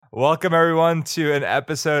Welcome everyone to an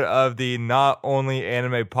episode of the Not Only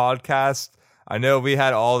Anime Podcast. I know we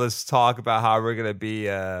had all this talk about how we're going to be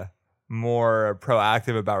more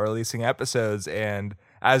proactive about releasing episodes, and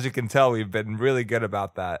as you can tell, we've been really good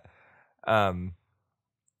about that.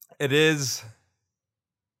 It is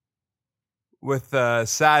with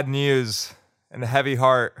sad news and a heavy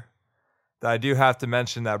heart that I do have to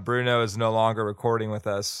mention that Bruno is no longer recording with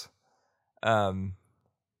us.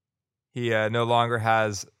 He no longer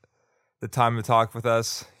has the time to talk with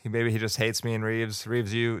us. Maybe he just hates me and Reeves.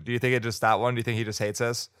 Reeves, do you think it just that one? Do you think he just hates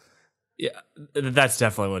us? Yeah, that's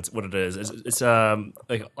definitely what it is. It's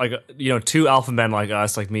like you know, two alpha men like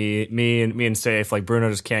us, like me and Safe. Like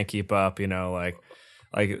Bruno just can't keep up. You know, like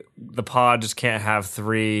the pod just can't have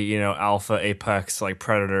three alpha apex like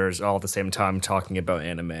predators all at the same time talking about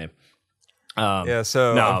anime.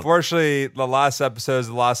 Unfortunately, the last episode is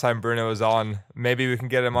the last time Bruno was on. Maybe we can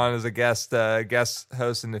get him on as a guest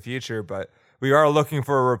host in the future, but we are looking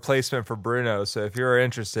for a replacement for Bruno. So if you're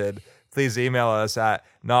interested, please email us at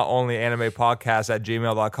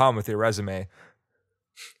notonlyAnimePodcast@gmail.com with your resume.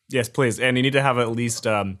 Yes, please. And you need to have at least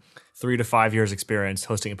 3 to 5 years experience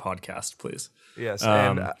hosting a podcast, please. Yes,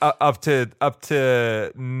 and up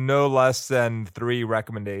to no less than 3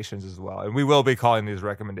 recommendations as well. And we will be calling these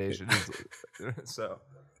recommendations. So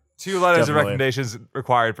 2 letters of recommendations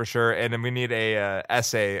required for sure. And then we need a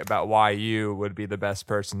essay about why you would be the best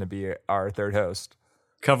person to be our third host.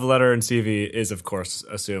 Cover letter and CV is, of course,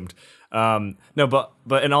 assumed. No,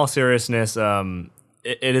 but in all seriousness, it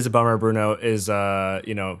is a bummer. Bruno is,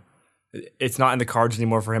 it's not in the cards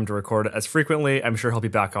anymore for him to record as frequently. I'm sure he'll be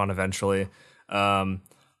back on eventually.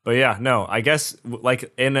 But yeah, no, I guess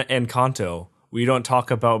like in Encanto, we don't talk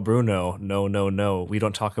about Bruno. No, we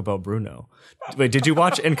don't talk about Bruno. Wait, did you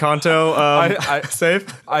watch Encanto?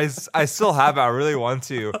 Safe? I still have it. I really want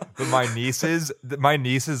to, but my nieces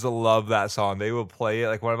love that song. They will play it.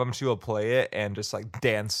 Like one of them, she will play it and just like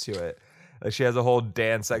dance to it. Like she has a whole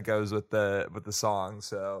dance that goes with the song.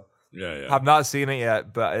 So yeah. I've not seen it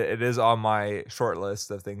yet, but it is on my short list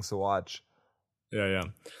of things to watch. Yeah.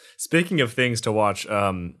 Speaking of things to watch,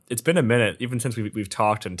 it's been a minute, even since we've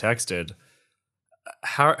talked and texted.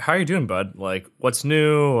 How are you doing, bud? Like, what's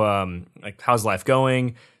new? Like, how's life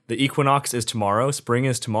going? The equinox is tomorrow. Spring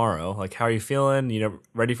is tomorrow. Like, how are you feeling?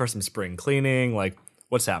 Ready for some spring cleaning? Like,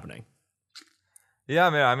 what's happening?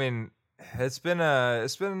 Yeah, man. I mean, it's been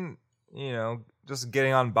just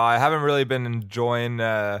getting on by. I haven't really been enjoying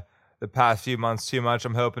the past few months too much.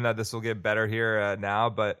 I'm hoping that this will get better here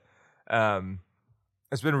now, but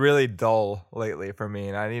it's been really dull lately for me,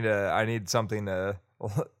 and I need something to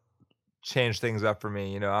change things up for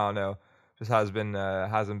me. I don't know, just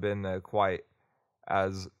hasn't been quite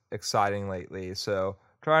as exciting lately. So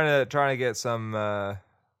trying to get some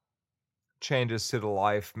changes to the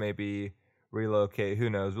life, maybe relocate. Who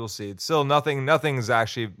knows? We'll see. It's still nothing's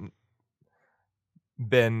actually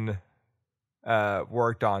been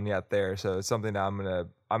worked on yet there. So it's something that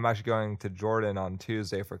I'm actually going to Jordan on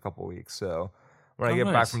Tuesday for a couple weeks. So when I get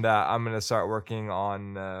back from that, I'm going to start working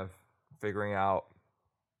on figuring out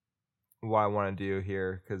what I want to do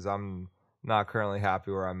here, because I'm not currently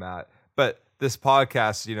happy where I'm at. But this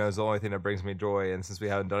podcast, is the only thing that brings me joy. And since we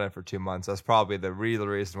haven't done it for 2 months, that's probably the real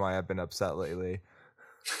reason why I've been upset lately.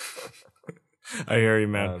 I hear you,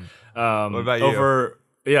 man. What about you?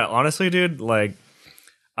 Yeah, honestly, dude, like,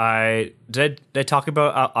 did I talk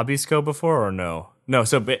about Abisko before or no? No,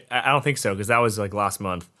 I don't think so, because that was like last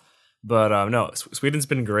month. But no, Sweden's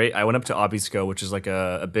been great. I went up to Abisko, which is like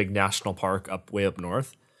a big national park way up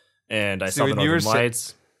north, and I saw the Northern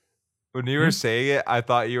Lights. When you were saying it, I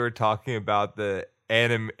thought you were talking about the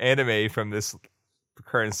anime from this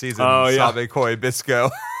current season, Sabekoi Bisco.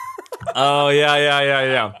 Oh,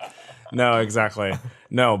 yeah. No, exactly.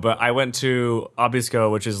 No, but I went to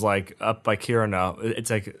Abisko, which is like up by Kiruna. It's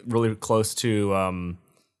like really close to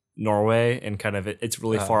Norway, and kind of it's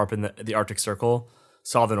really far up in the Arctic Circle.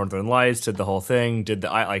 Saw the Northern Lights, did the whole thing, did a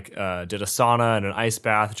sauna and an ice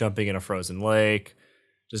bath, jumping in a frozen lake,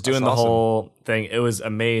 just doing the whole thing. It was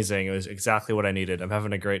amazing. It was exactly what I needed. I'm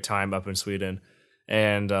having a great time up in Sweden,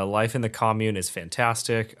 and life in the commune is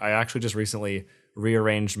fantastic. I actually just recently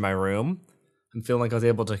rearranged my room. I'm feeling like I was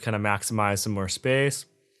able to kind of maximize some more space.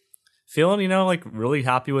 Feeling, like really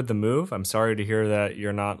happy with the move. I'm sorry to hear that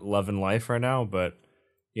you're not loving life right now, but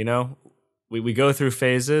we go through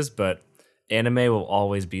phases, but anime will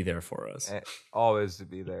always be there for us. Always to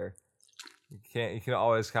be there. You can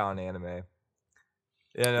always count on anime.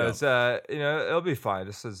 Yeah, no, it's it'll be fine.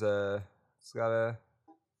 Just as just gotta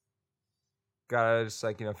just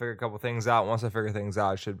figure a couple things out. Once I figure things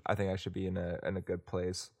out, I think I should be in a good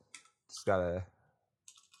place. Just gotta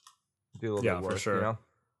do a little Yeah, bit of work, for sure. you know?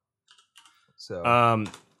 So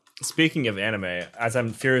Speaking of anime, as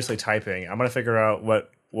I'm furiously typing, I'm gonna figure out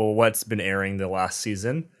what's been airing the last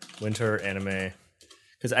season, winter anime,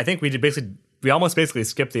 because I think we almost basically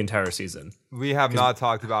skipped the entire season. we have not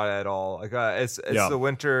talked about it at all. Like it's Yeah. the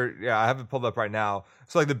winter. Yeah, I have it pulled up right now.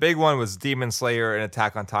 So like the big one was Demon Slayer and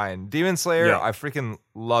Attack on Titan. Demon Slayer, Yeah. I freaking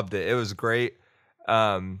loved it. It was great.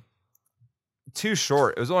 Too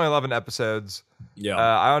short. It was only 11 episodes. Yeah,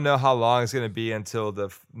 I don't know how long it's going to be until the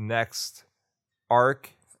next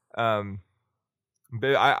arc.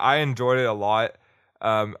 But I enjoyed it a lot.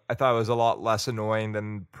 I thought it was a lot less annoying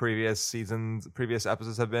than previous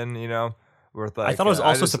episodes have been, you know? With like, I thought it was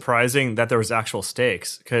also surprising that there was actual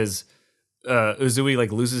stakes because Uzui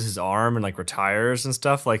like loses his arm and like retires and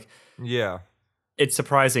stuff. Like, yeah. it's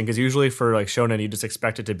surprising because usually for like shonen, you just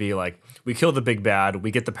expect it to be like we kill the big bad,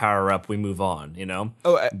 we get the power up, we move on. You know?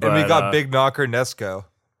 Oh, and we got Big Knocker Nesco.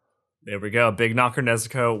 There we go. Big Knocker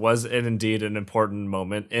Nezuko was indeed an important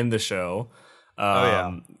moment in the show.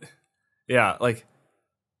 Yeah, like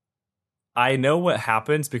I know what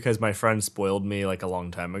happens because my friend spoiled me like a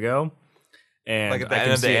long time ago. And Like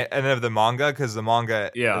at the end of the manga, because the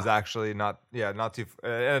manga Yeah. is actually not too it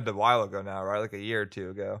ended a while ago now, right? Like a year or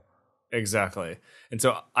two ago. Exactly. And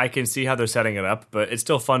so I can see how they're setting it up, but it's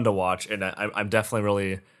still fun to watch. And I'm definitely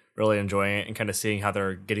really, really enjoying it and kind of seeing how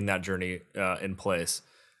they're getting that journey in place.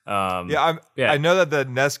 I know that the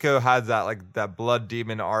Nesco has that like that blood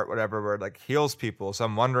demon art, whatever, where it like heals people. So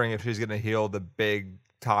I'm wondering if she's gonna heal the big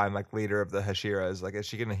time like leader of the Hashiras. Like, is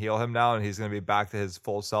she gonna heal him now, and he's gonna be back to his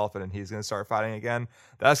full self, and then he's gonna start fighting again?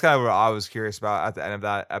 That's kind of what I was curious about at the end of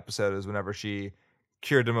that episode. Is whenever she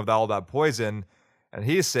cured him of all that poison, and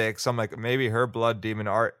he's sick. So I'm like, maybe her blood demon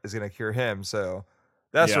art is gonna cure him. So.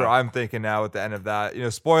 That's what I'm thinking now at the end of that. You know,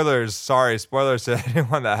 spoilers to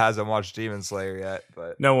anyone that hasn't watched Demon Slayer yet.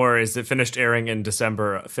 But no worries, it finished airing in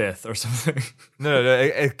December 5th or something. No,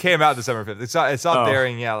 it came out December 5th. It stopped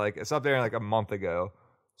airing, it stopped airing like a month ago.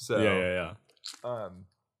 So yeah.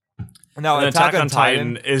 Now Attack on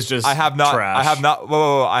Titan is just trash. I have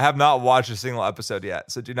not watched a single episode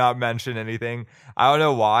yet. So do not mention anything. I don't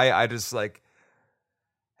know why. I just like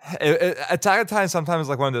Attack on Titan sometimes is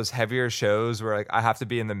like one of those heavier shows where like I have to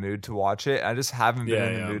be in the mood to watch it. I just haven't been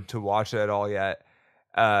in the mood to watch it at all yet.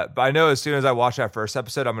 But I know as soon as I watch that first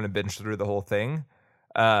episode, I'm going to binge through the whole thing.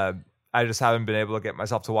 I just haven't been able to get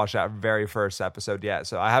myself to watch that very first episode yet.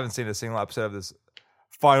 So I haven't seen a single episode of this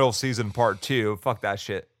final season part 2. Fuck that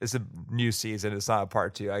shit. It's a new season. It's not a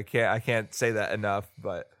part 2. I can't say that enough.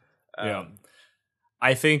 But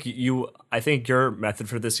I think your method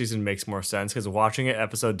for this season makes more sense because watching it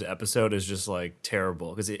episode to episode is just like terrible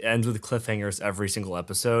because it ends with cliffhangers every single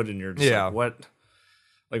episode and you're just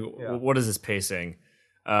what is this pacing?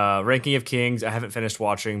 Ranking of Kings, I haven't finished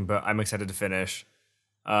watching, but I'm excited to finish.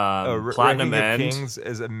 Platinum End of Kings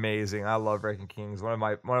is amazing. I love Ranking of Kings.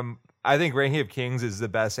 I think Ranking of Kings is the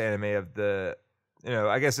best anime of the.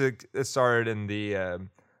 I guess it started in the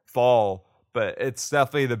fall. But it's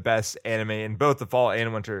definitely the best anime in both the fall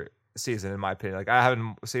and winter season, in my opinion. Like I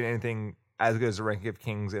haven't seen anything as good as the Ranking of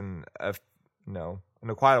Kings in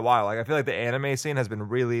quite a while. Like I feel like the anime scene has been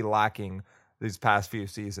really lacking these past few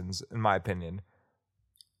seasons, in my opinion.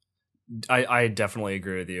 I definitely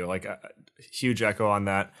agree with you. Like huge echo on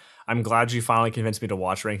that. I'm glad you finally convinced me to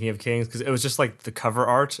watch Ranking of Kings because it was just like the cover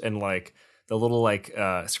art and like the little like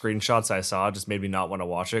screenshots I saw just made me not want to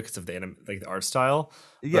watch it because of the the art style.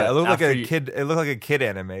 Yeah, it looked like a kid. It looked like a kid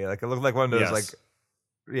anime. Like it looked like one of those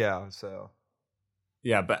So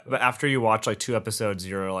but after you watch like 2 episodes,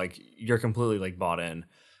 you're completely like bought in.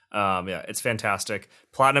 It's fantastic.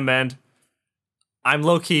 Platinum End, I'm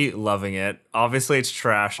low key loving it. Obviously, it's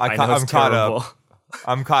trash. I know it's terrible.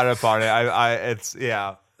 I'm caught up on it. I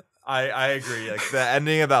agree. Like the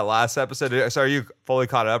ending of that last episode. So are you fully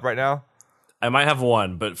caught up right now? I might have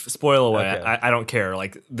one, but spoil away. Okay. I don't care.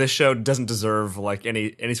 Like this show doesn't deserve like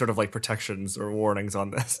any sort of like protections or warnings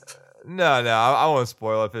on this. No, I won't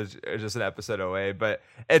spoil if it's just an episode away. But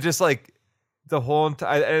it just like the whole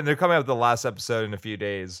and they're coming out with the last episode in a few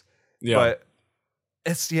days. Yeah, but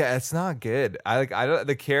it's not good. I don't.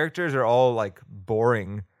 The characters are all like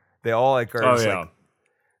boring. They all like are.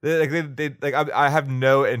 I have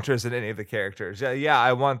no interest in any of the characters. Yeah.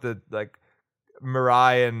 I want the like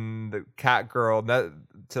Mirai and the cat girl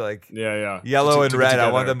to like yellow and red.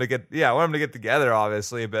 I want them to get together,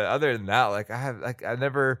 obviously. But other than that, like I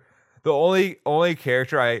never. The only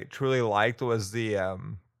character I truly liked was the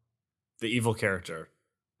evil character.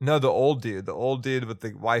 No, the old dude with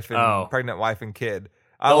the wife and pregnant wife and kid.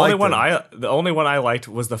 The only one I liked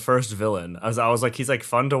was the first villain. I was like, he's like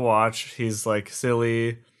fun to watch. He's like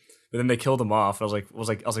silly, but then they killed him off. I was like,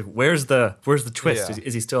 where's the twist? Yeah.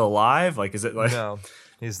 Is he still alive? Like, is it like, No,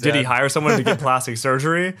 he's did he dead. hire someone to get plastic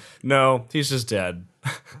surgery? No, he's just dead.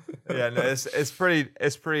 Yeah, no, it's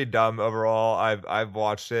pretty dumb overall. I've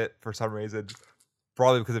watched it for some reason,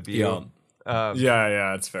 probably because of you.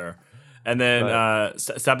 Yeah, it's fair. And then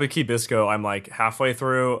Sabuki Bisco, I'm like halfway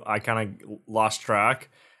through. I kind of lost track.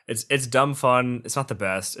 It's dumb fun. It's not the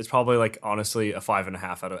best. It's probably like honestly a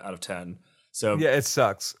 5.5 out of 10. So Yeah, it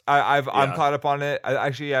sucks. I'm caught up on it. I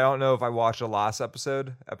don't know if I watched the last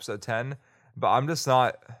episode 10, but I'm just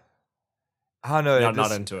not. I don't know.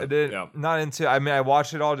 Not into it. Not into. I mean, I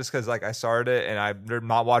watched it all just because like I started it, and I'm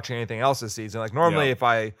not watching anything else this season. Like normally, if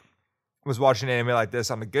I was watching anime like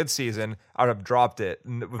this on a good season, I would have dropped it.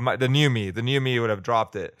 With the new me would have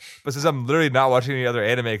dropped it. But since I'm literally not watching any other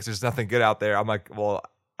anime because there's nothing good out there, I'm like, well,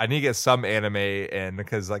 I need to get some anime in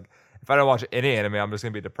because like if I don't watch any anime, I'm just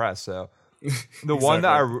gonna be depressed. So the one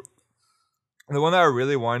that I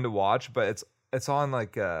really wanted to watch, but it's on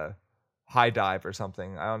like High Dive or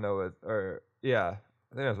something. I don't know it or yeah,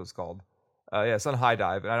 I think that's what it's called. Yeah, it's on High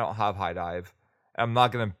Dive, and I don't have High Dive. I'm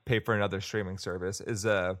not gonna pay for another streaming service. Is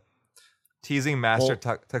Teasing Master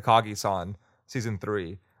Takagi-san season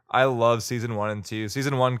 3. I love season 1 and 2.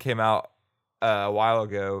 Season 1 came out a while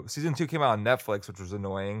ago. Season 2 came out on Netflix, which was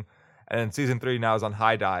annoying, and then season 3 now is on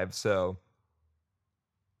High Dive. So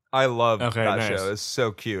I love that show. It's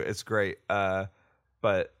so cute. It's great. But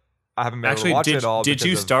I haven't been able to watch it all. Did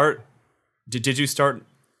you start? Did you start?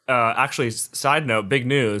 Actually, side note, big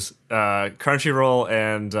news. Crunchyroll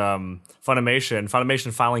and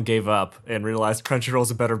Funimation finally gave up and realized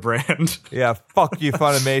Crunchyroll's a better brand. Yeah, fuck you,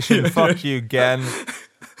 Funimation. Fuck you, Gen.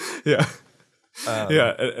 Yeah.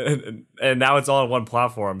 And now it's all on one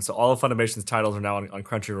platform. So all of Funimation's titles are now on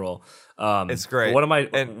Crunchyroll. It's great. One of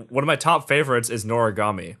my top favorites is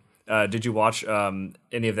Noragami. Did you watch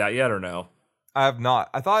any of that yet or no? I have not.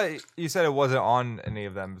 I thought you said it wasn't on any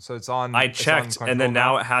of them, so it's on. I checked, and then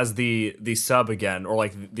now it has the sub again, or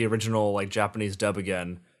like the original like Japanese dub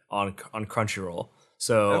again on Crunchyroll.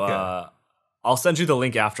 So I'll send you the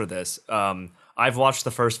link after this. I've watched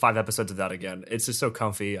the first 5 episodes of that again. It's just so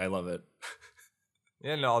comfy. I love it.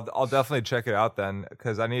 Yeah, no, I'll definitely check it out then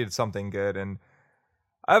because I needed something good, and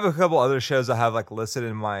I have a couple other shows I have like listed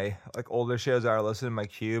in my like older shows that are listed in my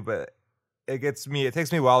queue, but it takes me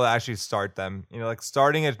a while to actually start them. You know, like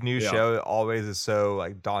starting a new show always is so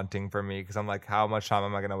like daunting for me because I'm like, how much time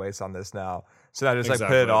am I going to waste on this now? So I just like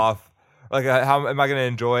put it off. Like, how am I going to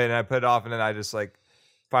enjoy it? And I put it off, and then I just like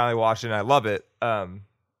finally watch it, and I love it.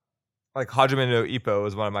 Like Hajime no Ippo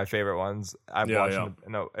is one of my favorite ones I've watched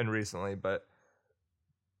and recently, but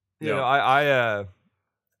you know,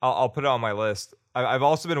 I'll put it on my list. I've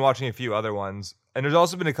also been watching a few other ones. And there's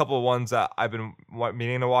also been a couple of ones that I've been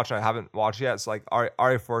meaning to watch and I haven't watched yet. It's like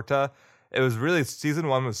Ari Forta. It was really, season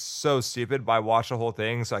 1 was so stupid, but I watched the whole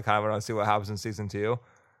thing, so I kind of want to see what happens in season 2.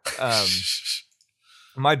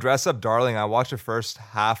 My Dress Up Darling, I watched the first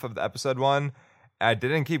half of the episode 1. I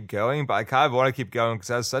didn't keep going, but I kind of want to keep going because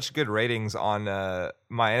it has such good ratings on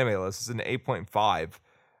my anime list. It's an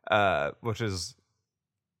 8.5, which is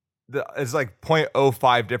it's like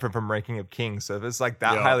 0.05 different from Ranking of Kings. So if it's like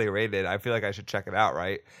that highly rated, I feel like I should check it out,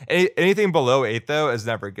 right? Anything below 8 though is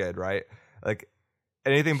never good, right? Like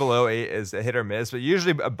anything below 8 is a hit or miss, but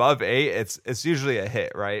usually above 8, it's usually a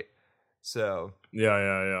hit, right? So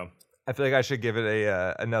yeah. I feel like I should give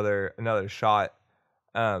it another shot.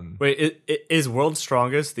 Wait, is World's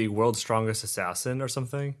Strongest the World's Strongest Assassin or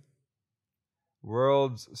something?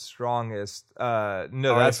 World's Strongest. No,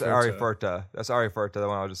 that's Ari Forta. That's Ari Forta, the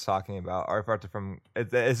one I was just talking about. Ari Forta from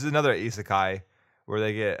it's another isekai where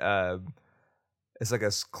they get it's like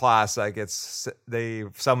a class that gets they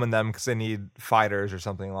summon them because they need fighters or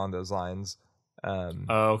something along those lines.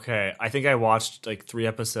 Okay, I think I watched like 3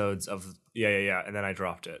 episodes of and then I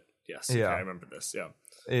dropped it. Yes, okay, I remember this.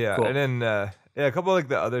 Yeah, cool. And then a couple of like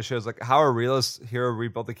the other shows like How a Realist Hero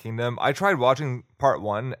Rebuilt the Kingdom. I tried watching part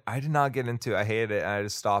 1. I did not get into it. I hated it and I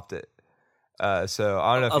just stopped it. So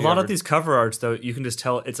I don't know. If a lot of these cover arts though, you can just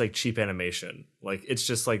tell it's like cheap animation. Like it's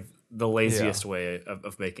just like the laziest way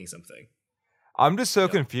of making something. I'm just so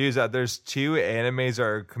confused that there's 2 animes that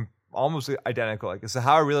are almost identical. Like it's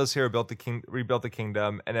How a Realist Hero Rebuilt the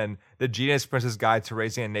Kingdom, and then The Genius Prince's Guide to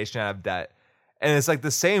Raising a Nation Out of Debt. And it's like the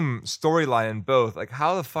same storyline in both. Like,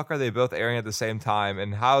 how the fuck are they both airing at the same time?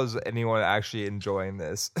 And how's anyone actually enjoying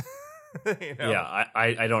this? You know? Yeah,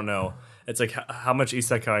 I don't know. It's like how much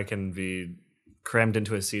isekai can be crammed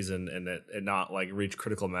into a season and it not like reach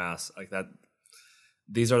critical mass like that.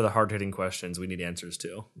 these are the hard hitting questions we need answers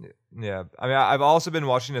to. Yeah, I mean, I've also been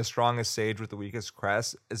watching The Strongest Sage with the Weakest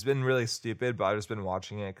Crest. It's been really stupid, but I've just been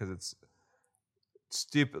watching it because it's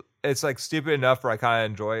stupid. It's like stupid enough where I kind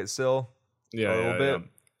of enjoy it still. Yeah, a little bit. Yeah.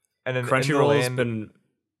 And then Crunchyroll has been.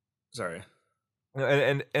 Sorry.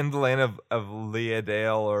 And in the lane of Leah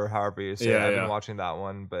Dale or however you say it, I've been watching that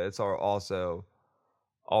one, but it's also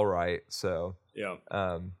all right. So yeah,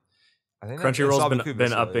 I think Crunchyroll's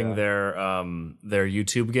been upping their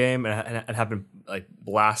YouTube game and have been like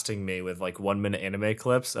blasting me with like 1 minute anime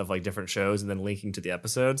clips of like different shows and then linking to the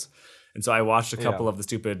episodes. And so I watched a couple of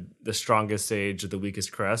the Strongest Sage, the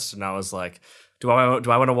Weakest Crest, and I was like, do I want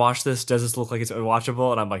to watch this? Does this look like it's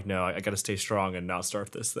unwatchable? And I'm like, no, I got to stay strong and not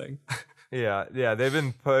start this thing. Yeah, they've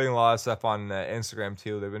been putting a lot of stuff on Instagram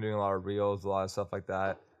too. They've been doing a lot of reels, a lot of stuff like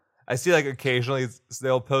that. I see like occasionally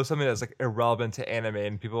they'll post something that's like irrelevant to anime,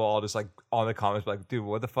 and people all just like on the comments like, "Dude,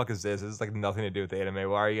 what the fuck is this? This is like nothing to do with anime.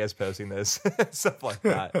 Why are you guys posting this?" Stuff like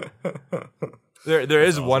that. There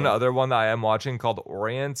is awesome. One other one that I am watching called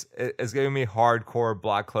Orient. It's giving me hardcore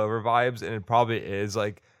Black Clover vibes, and it probably is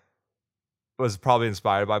like was probably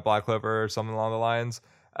inspired by Black Clover or something along the lines.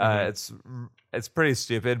 It's pretty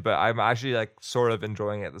stupid, but I'm actually like sort of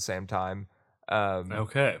enjoying it at the same time.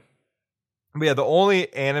 Okay. But yeah, the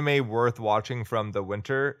only anime worth watching from the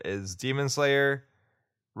winter is Demon Slayer,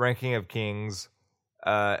 Ranking of Kings,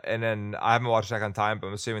 and then I haven't watched Attack on Titan, but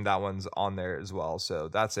I'm assuming that one's on there as well. So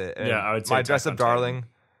that's it. And I would say My Dress Up Darling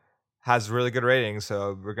has really good ratings,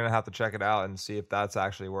 so we're gonna have to check it out and see if that's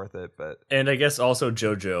actually worth it. And I guess also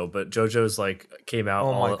JoJo, but JoJo's like came out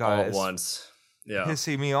all at once. Yeah,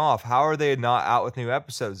 pissing me off. How are they not out with new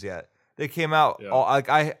episodes yet? They came out all, like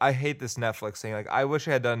I hate this Netflix thing. Like I wish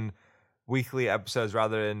I had done weekly episodes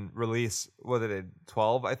rather than release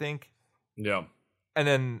 12, I think. Yeah. And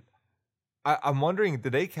then I'm wondering,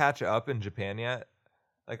 did they catch up in Japan yet?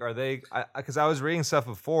 Like, are they? Because I was reading stuff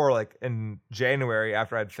before, like in January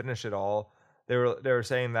after I'd finished it all. They were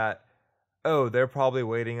saying that, they're probably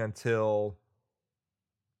waiting until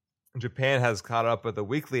Japan has caught up with the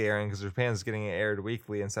weekly airing because Japan's getting it aired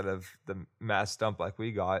weekly instead of the mass dump like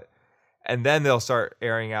we got, and then they'll start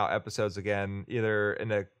airing out episodes again, either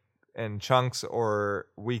in chunks or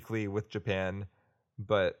weekly with Japan.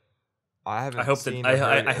 But I haven't.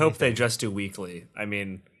 I hope they just do weekly. I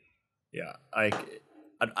mean, yeah,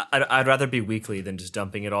 I'd rather be weekly than just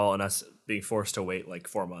dumping it all and us being forced to wait like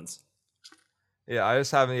 4 months. Yeah, I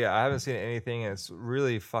haven't seen anything, and it's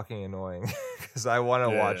really fucking annoying because I want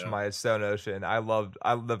to watch my Stone Ocean.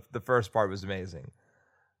 The first part was amazing.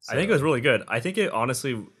 So. I think it was really good. I think it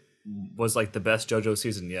honestly was like the best JoJo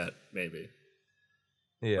season yet, maybe.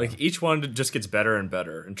 Yeah. Like each one just gets better and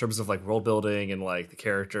better in terms of like world building and like the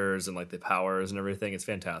characters and like the powers and everything. It's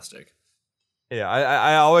fantastic. Yeah,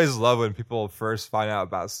 I always love when people first find out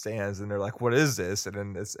about stands and they're like, "What is this?" And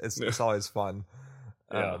then it's always fun.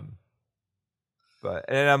 Yeah.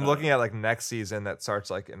 And I'm looking at like next season that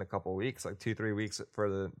starts like in a couple weeks, like 2-3 weeks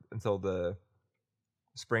until the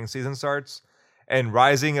spring season starts. And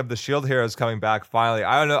Rising of the Shield Hero is coming back finally.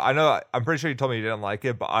 I know. I'm pretty sure you told me you didn't like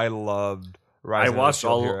it, but I loved Rising of the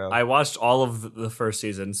Shield Hero. I watched all of the first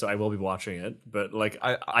season, so I will be watching it. But like,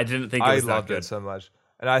 I didn't think it was that good. I loved it so much,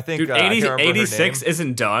 and I think dude, 86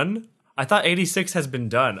 isn't done. I thought 86 has been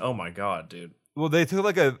done. Oh my god, dude. Well, they took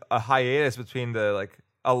like a hiatus between the like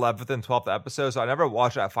 11th and 12th episode, so I never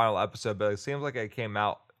watched that final episode, but it seems like it came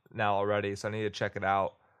out now already, so I need to check it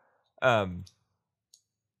out.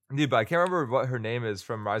 Dude, but I can't remember what her name is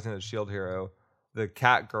from Rising of the Shield Hero. The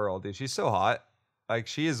cat girl, dude, she's so hot. Like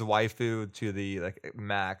she is waifu to the like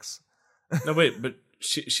max. No, wait, but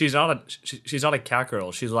she's not a cat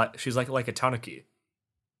girl. She's like a tanuki.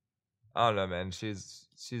 I don't know, man. She's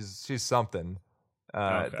something.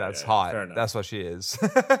 That's hot. That's what she is.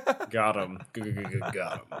 Got him. Got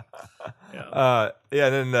him. Yeah.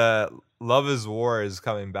 And then Love Is War is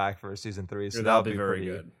coming back for season 3, so that'll be very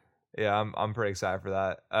good. Yeah, I'm pretty excited for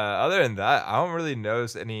that. Other than that, I don't really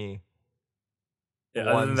notice any. Yeah,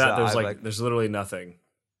 other than that, there's literally nothing.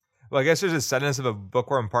 Well, I guess there's a sentence of a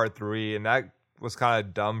Bookworm Part 3, and that was kind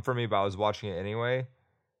of dumb for me, but I was watching it anyway.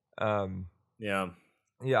 Yeah,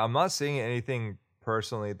 I'm not seeing anything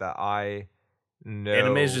personally that I know.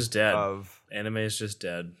 Anime's just dead. Anime is just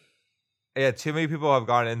dead. Yeah, too many people have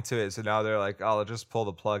gone into it, so now they're like, "Oh, just pull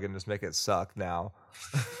the plug and just make it suck now."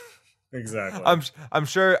 Exactly. I'm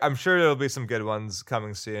sure there'll be some good ones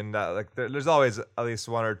coming soon. That like there's always at least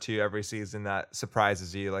 1 or 2 every season that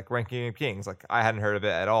surprises you. Like Ranking of Kings, like I hadn't heard of it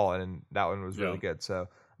at all, and that one was really good. So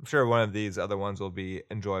I'm sure one of these other ones will be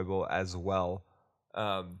enjoyable as well.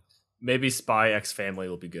 Maybe Spy X Family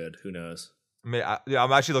will be good. Who knows?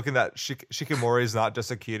 I'm actually looking at Shikimori is not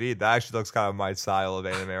just a cutie. That actually looks kind of my style of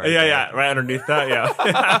anime right Yeah, there. yeah, right underneath that, yeah.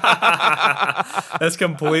 That's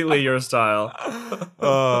completely your style.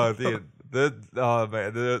 Oh, dude. Oh,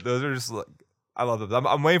 man. Those are just... I love them.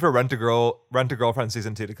 I'm waiting for Rent a Girlfriend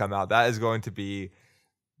Season 2 to come out. That is going to be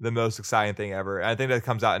the most exciting thing ever. And I think that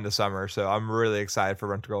comes out in the summer, so I'm really excited for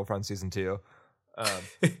Rent a Girlfriend Season 2.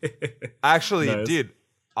 Actually, Nice. dude,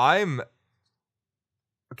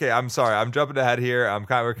 Okay, I'm sorry. I'm jumping ahead here.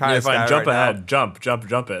 We're kind of fine. Jump right ahead. now.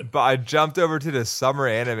 Jump it. But I jumped over to the summer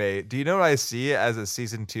anime. Do you know what I see as a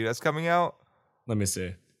season 2 that's coming out? Let me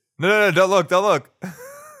see. No, don't look.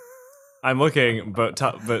 I'm looking, but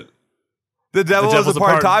The Devil is a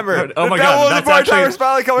part-timer. Oh my the God, Devil is a that's part-timer is actually-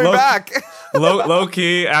 finally coming low- back. low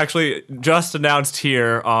key actually just announced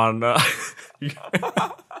here on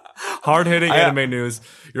hard hitting anime news.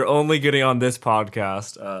 You're only getting on this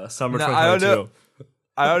podcast. Summer No, 2022.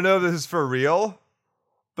 I don't know if this is for real,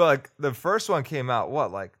 but like the first one came out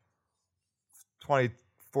like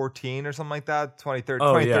 2014 or something like that.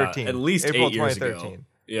 2013. At least April 8 years 2013. ago.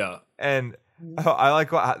 Yeah. And I like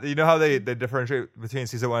how they differentiate between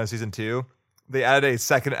season 1 and season 2. They added a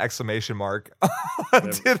second exclamation mark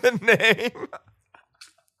to the name.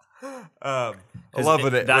 I love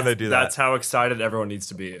when they do that. That's how excited everyone needs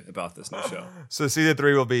to be about this new show. So season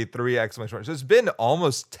 3 will be 3 exclamation marks. So it's been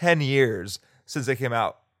almost 10 years since they came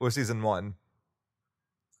out with season 1.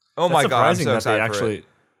 Oh That's my god! I'm surprising so that excited they for actually, it.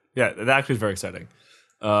 yeah, that actually is very exciting.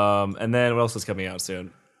 And then what else is coming out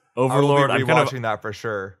soon? I will Overlord. be rewatching that for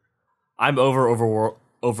sure. I'm over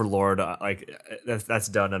Overlord. Like that's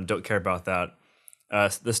done. I don't care about that.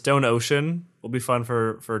 The Stone Ocean will be fun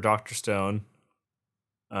for Dr. Stone.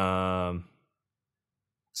 Stone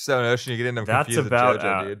Ocean, you get into That's confused about with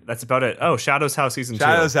JoJo, dude. that's about it. Oh, Shadow's House season 2.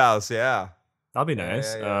 Shadow's House, yeah. That'll be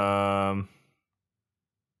nice. Yeah.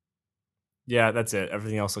 Yeah, that's it.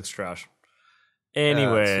 Everything else looks trash.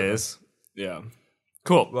 Anyways, yeah,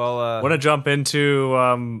 cool. Well, want to jump into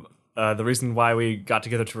the reason why we got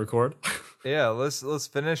together to record? yeah, let's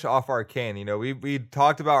finish off Arcane. You know, we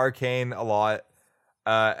talked about Arcane a lot,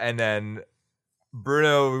 and then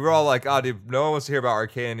Bruno, we were all like, "Oh, dude, no one wants to hear about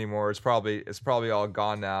Arcane anymore. It's probably all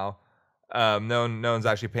gone now. No one's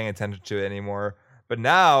actually paying attention to it anymore." But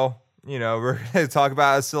now, you know, we're going to talk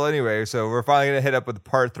about it still anyway. So we're finally going to hit up with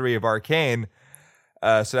part 3 of Arcane.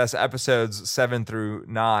 So that's episodes 7 through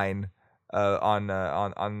 9 on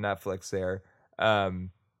Netflix there.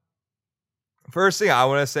 First thing I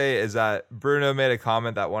want to say is that Bruno made a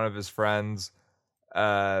comment that one of his friends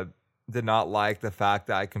did not like the fact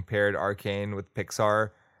that I compared Arcane with Pixar.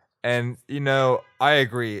 And, you know, I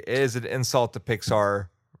agree. It is an insult to Pixar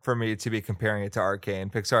for me to be comparing it to Arcane.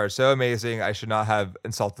 Pixar is so amazing. I should not have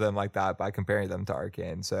insulted them like that by comparing them to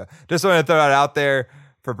Arcane. So just want to throw that out there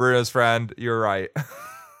for Bruno's friend. You're right.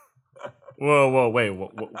 Whoa, wait.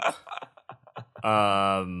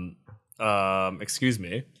 Excuse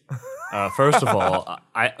me. First of all,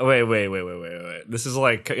 wait. This is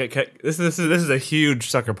like this is a huge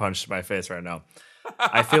sucker punch to my face right now.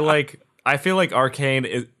 I feel like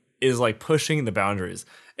Arcane is like pushing the boundaries,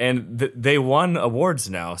 and they won awards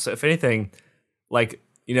now. So if anything, like,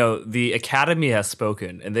 you know, the Academy has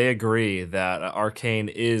spoken, and they agree that Arcane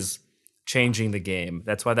is changing the game.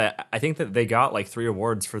 That's why I think that they got like 3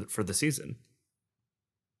 awards for the season.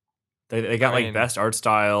 They got like best art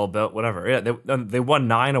style, whatever. Yeah, they won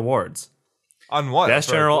 9 awards. On what? Best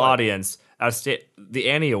general audience, the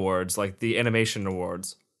Annie Awards, like the animation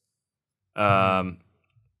awards.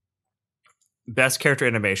 Best character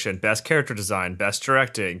animation, best character design, best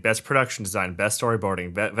directing, best production design, best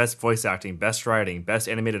storyboarding, best voice acting, best writing, best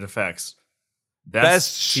animated effects,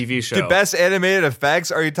 best TV show. The best animated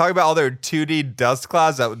effects? Are you talking about all their 2D dust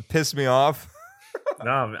clouds that would piss me off?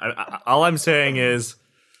 No, all I'm saying is,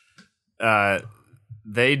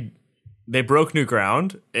 they broke new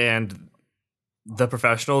ground, and the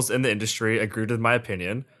professionals in the industry agreed with my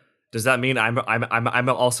opinion. Does that mean I'm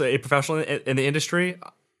also a professional in the industry?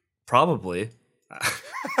 Probably.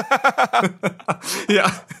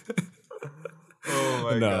 Yeah. Oh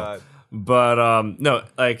my god. But no,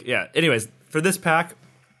 like, yeah. Anyways, for this pack,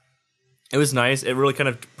 it was nice. It really kind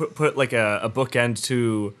of put like a bookend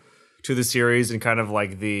to the series and kind of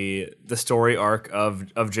like the story arc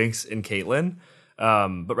of Jinx and Caitlyn.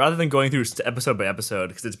 But rather than going through episode by episode,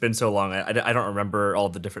 because it's been so long, I don't remember all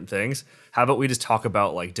the different things. How about we just talk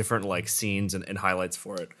about like different like scenes and highlights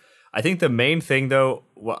for it? I think the main thing, though,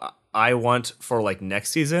 what I want for like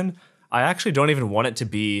next season, I actually don't even want it to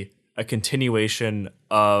be a continuation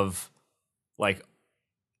of like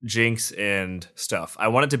Jinx and stuff. I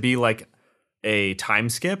want it to be like a time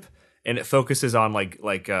skip, and it focuses on like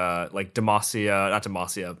Demacia, not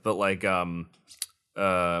Demacia, but like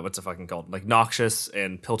what's it fucking called? Like Noxious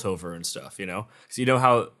and Piltover and stuff, you know? So you know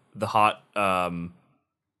how the hot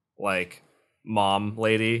like mom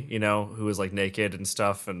lady, you know, who is like naked and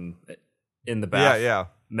stuff and in the bath. Yeah.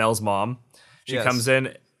 Mel's mom. She comes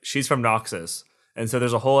in, she's from Noxus. And so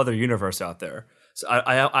there's a whole other universe out there. So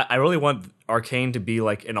I really want Arcane to be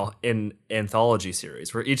like in anthology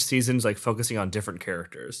series where each season's like focusing on different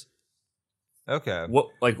characters. Okay.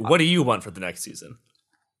 What do you want for the next season?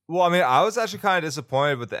 Well, I mean, I was actually kind of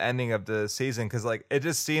disappointed with the ending of the season because, like, it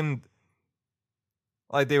just seemed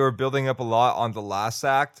like they were building up a lot on the last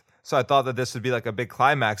act. So I thought that this would be like a big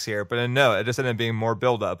climax here, but then no, it just ended up being more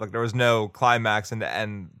build up. Like there was no climax in the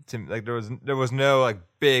end. Like there was no like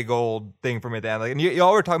big old thing for me at the end. Like, and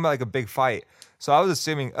y'all were talking about like a big fight, so I was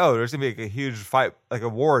assuming, oh, there's gonna be like a huge fight, like a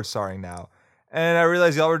war starting now. And I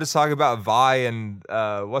realized y'all were just talking about Vi and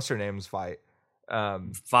what's her name's fight.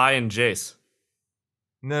 Vi and Jace.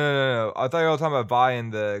 No. I thought you were talking about Vi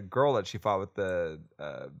and the girl that she fought with the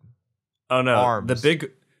oh no, arms.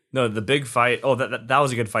 the big fight. Oh, that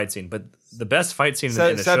was a good fight scene. But the best fight scene in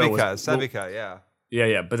the show was Sevika, yeah.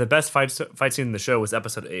 Yeah. But the best fight scene in the show was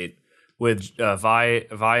episode 8 with Vi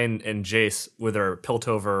and Jace with their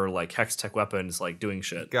Piltover like hex tech weapons, like doing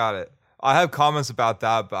shit. Got it. I have comments about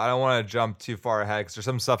that, but I don't want to jump too far ahead because there's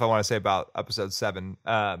some stuff I want to say about episode 7.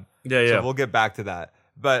 So we'll get back to that.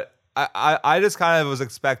 But I just kind of was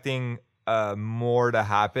expecting more to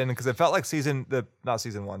happen because it felt like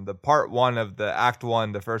the part 1 of the act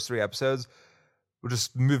 1, the first 3 episodes would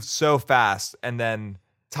just move so fast and then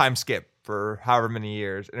time skip for however many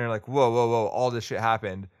years. And you're like, whoa, all this shit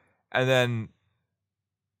happened. And then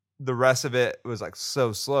the rest of it was like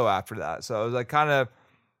so slow after that. So it was like kind of,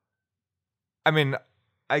 I mean,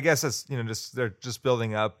 I guess it's, you know, they're just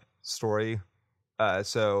building up story.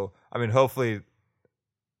 So, I mean, hopefully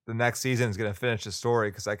the next season is going to finish the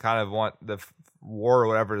story because I kind of want the war or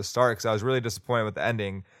whatever to start because I was really disappointed with the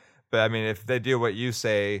ending. But I mean, if they do what you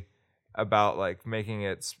say about like making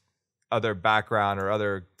its other background or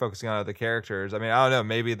other focusing on other characters, I mean, I don't know.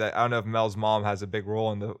 Maybe I don't know if Mel's mom has a big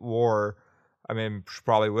role in the war. I mean, she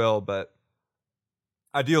probably will, but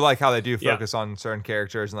I do like how they do focus on certain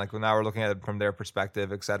characters and like now we're looking at it from their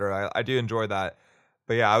perspective, etc. I do enjoy that.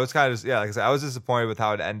 But yeah, I was kind of like I said, I was disappointed with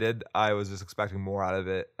how it ended. I was just expecting more out of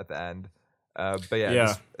it at the end.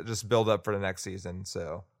 But just build up for the next season.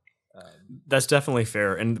 So that's definitely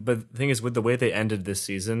fair. But the thing is, with the way they ended this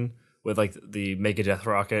season, with like the Mega Death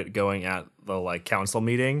Rocket going at the like council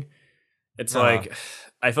meeting, it's like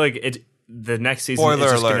I feel like the next season is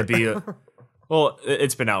just going to be. Well,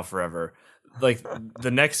 it's been out forever. Like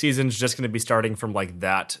the next season's just going to be starting from like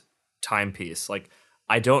that timepiece. Like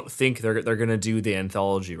I don't think they're going to do the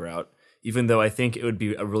anthology route, even though I think it would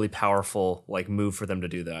be a really powerful like move for them to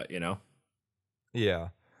do that. You know? Yeah,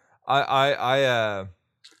 I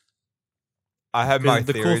have my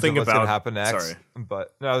theories of what's going to happen next. Sorry.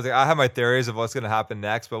 But no, I have my theories of what's going to happen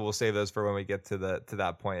next, but we'll save those for when we get to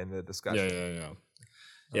that point in the discussion.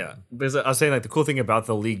 Yeah, because I was saying like the cool thing about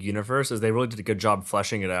the League universe is they really did a good job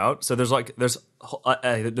fleshing it out. So there's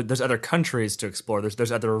other countries to explore.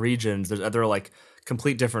 There's other regions. There's other like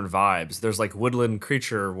complete different vibes. There's like woodland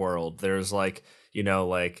creature world. There's like, you know,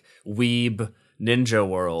 like weeb ninja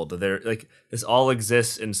world. There like this all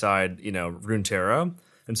exists inside, you know, Runeterra.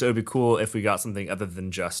 And so it'd be cool if we got something other than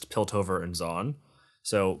just Piltover and Zaun.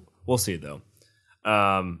 So we'll see though.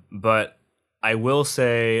 But I will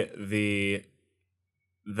say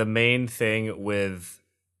the main thing with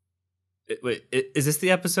is this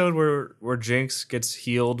the episode where Jinx gets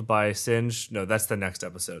healed by Singe? No, that's the next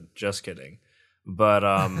episode. Just kidding. But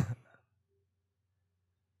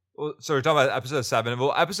well, so we're talking about episode 7.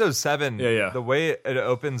 Well, episode 7, the way it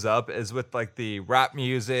opens up is with like the rap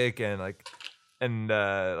music and like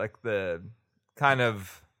the kind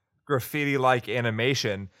of graffiti like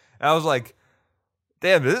animation. And I was like,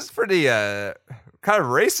 damn, this is pretty kind of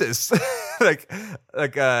racist. like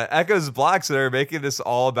Echo's Black, so they're making this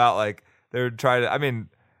all about like they're trying to. I mean,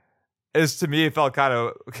 to me it felt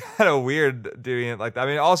kind of weird doing it like that. I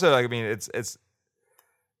mean, also like I mean it's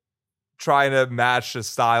trying to match the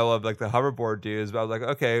style of like the hoverboard dudes, but I was like,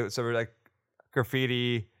 okay, so we're like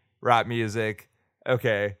graffiti, rap music,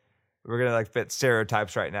 okay, we're gonna like fit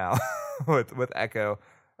stereotypes right now with Echo.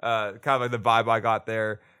 Kind of like the vibe I got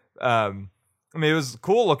there. I mean, it was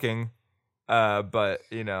cool looking, but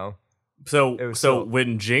you know. So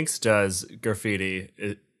when Jinx does graffiti,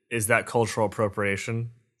 is that cultural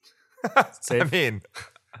appropriation? I mean,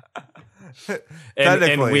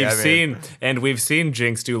 and we've I mean, we've seen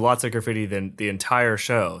Jinx do lots of graffiti than the entire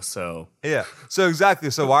show. So yeah. So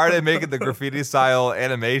exactly. So why are they making the graffiti style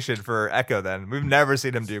animation for Echo then? We've never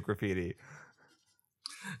seen him do graffiti.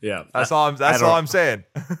 yeah, That's all I'm saying.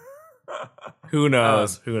 Who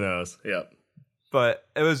knows? Who knows? Yep. But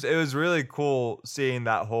it was really cool seeing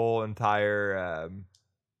that whole entire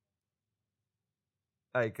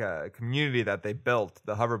community that they built,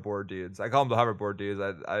 the hoverboard dudes. I call them the hoverboard dudes.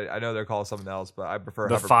 I know they're called something else, but I prefer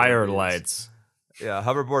The hoverboard fire dudes. lights. Yeah,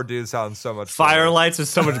 hoverboard dudes sounds so much Fire cooler. lights is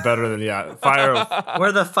so much better than fire.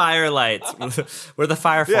 We're the fire lights. We're the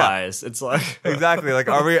fireflies. It's like Exactly. Like,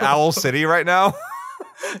 are we Owl City right now?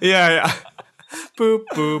 yeah. Boop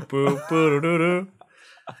boop boop boop doo doo.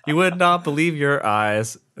 You would not believe your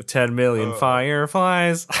eyes. 10 million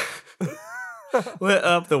fireflies lit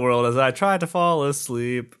up the world as I tried to fall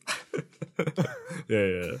asleep.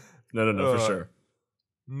 yeah. No, for sure.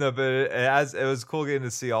 No, but it was cool getting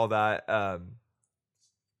to see all that.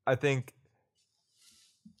 I think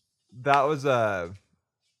that was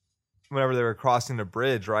whenever they were crossing the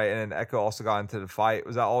bridge, right? And then Echo also got into the fight.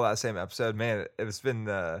 Was that all that same episode? Man, it's been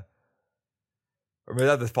or maybe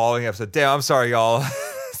that the following episode. Damn, I'm sorry, y'all.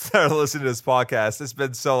 Started listening to this podcast. It's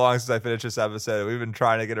been so long since I finished this episode. We've been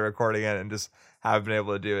trying to get a recording in and just haven't been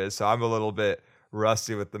able to do it. So I'm a little bit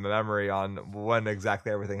rusty with the memory on when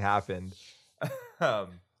exactly everything happened.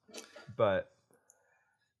 But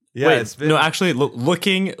yeah, wait, it's been no. Actually,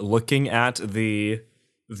 looking at the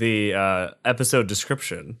episode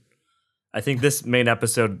description, I think this main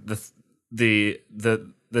episode, the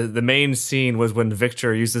main scene was when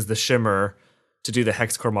Victor uses the shimmer to do the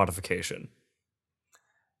hex core modification.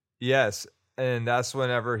 Yes, and that's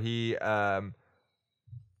whenever he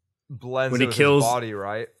blends when it he with kills his body,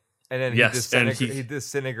 right? And then Yes, and he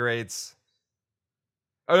disintegrates.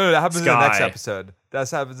 Oh no, that happens in the next episode. That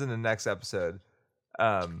happens in the next episode.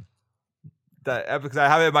 Because I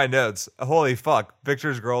have it in my notes. Holy fuck,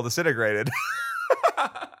 Victor's girl disintegrated.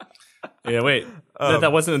 Yeah, wait.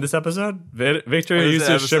 That wasn't in this episode? Victor used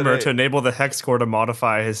his shimmer to enable the hex core to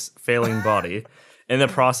modify his failing body. In the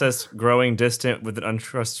process, growing distant with an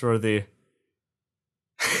untrustworthy...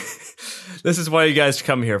 This is why you guys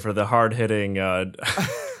come here, for the hard-hitting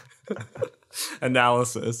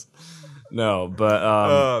analysis. No,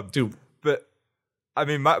 but... dude. But, I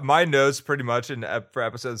mean, my notes pretty much for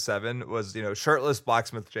episode 7 was, shirtless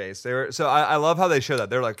blacksmith Jace. They were I love how they show that.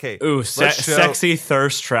 They're like, hey, ooh, sexy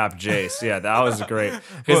thirst trap Jace. Yeah, that was great.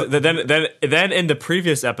 Because then in the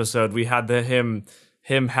previous episode, we had him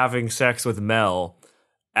having sex with Mel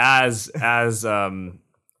as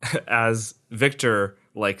Victor,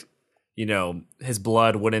 like, his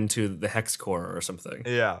blood went into the hex core or something.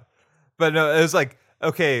 Yeah, but no, it was like,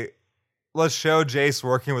 okay, let's show Jace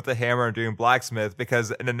working with the hammer and doing blacksmith,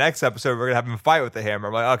 because in the next episode we're gonna have him fight with the hammer.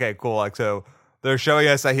 I'm like, okay, cool. Like, so they're showing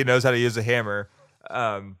us that he knows how to use a hammer,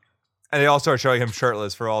 and they also are showing him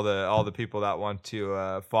shirtless for all the people that want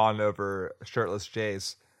to fawn over shirtless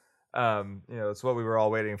Jace. It's what we were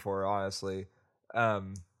all waiting for, honestly. There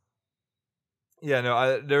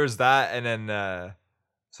was that, and then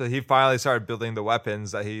so he finally started building the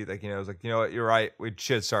weapons that he was like, what, you're right, we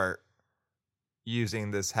should start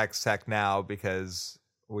using this hex tech now, because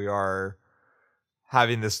we are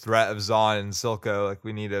having this threat of Zahn and Silco. Like,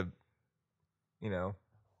 we need to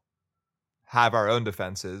have our own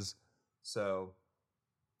defenses. So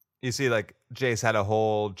you see, like, Jace had a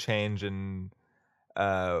whole change in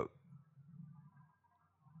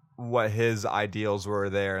what his ideals were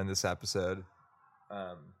there in this episode.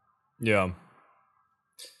 Yeah.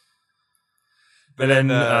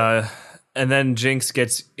 And then Jinx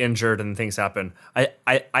gets injured and things happen.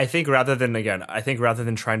 I think rather than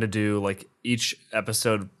trying to do like each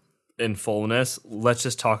episode in fullness, let's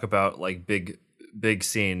just talk about like big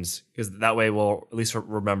scenes, because that way we'll at least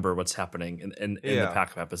remember what's happening in the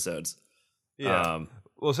pack of episodes. Yeah.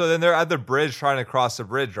 Well, so then they're at the bridge trying to cross the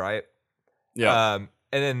bridge, right? Yeah.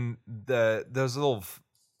 And then those little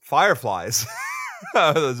fireflies,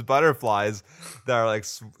 those butterflies that are like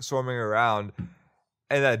swarming around.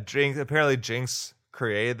 And that Jinx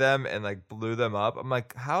created them and like blew them up. I'm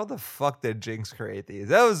like, how the fuck did Jinx create these?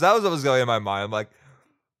 That was what was going in my mind. I'm like,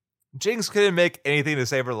 Jinx couldn't make anything to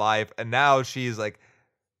save her life, and now she's like,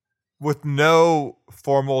 with no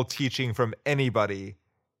formal teaching from anybody,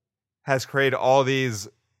 has created all these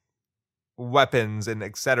weapons and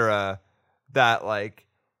etc. that like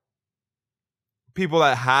people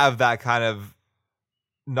that have that kind of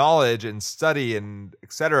knowledge and study and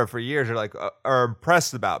etc. for years are like are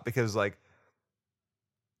impressed about, because like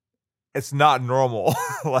it's not normal.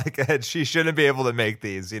 Like, she shouldn't be able to make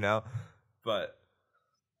these, but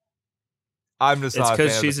I'm just It's not a fan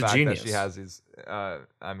 'cause of she's the a fact genius. that she has these.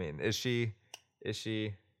 I mean, is she? Is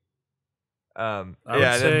she? I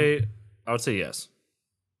yeah, would say yes.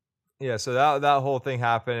 yeah. So that whole thing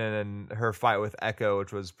happened, and then her fight with Echo,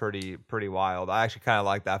 which was pretty wild. I actually kind of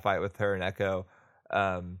liked that fight with her and Echo.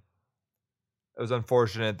 It was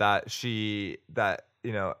unfortunate that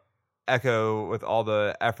Echo, with all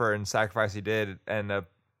the effort and sacrifice he did, ended up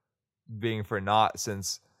being for naught,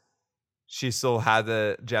 since she still had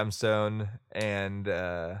the gemstone, and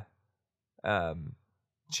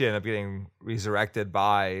she ended up getting resurrected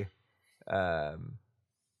by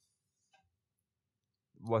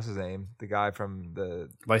what's his name? The guy from the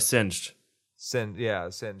By Singed.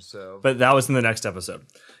 Singed. So, But that was in the next episode.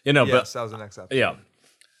 yes, that was the next episode. Yeah.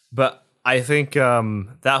 But I think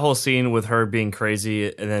that whole scene with her being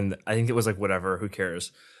crazy, and then I think it was like, whatever, who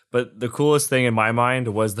cares? But the coolest thing in my mind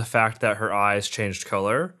was the fact that her eyes changed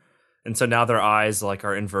color. And so now their eyes like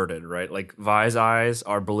are inverted, right? Like Vi's eyes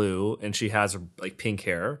are blue and she has like pink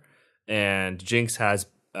hair, and Jinx has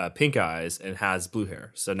pink eyes and has blue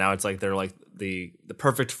hair. So now it's like they're like the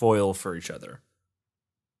perfect foil for each other.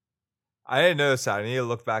 I didn't notice that. I need to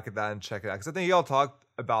look back at that and check it out, because I think y'all talked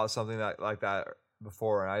about something like that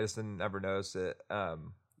before, and I just didn't ever notice it.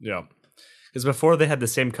 Yeah. Because before they had the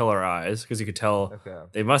same color eyes, because you could tell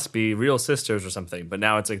they must be real sisters or something. But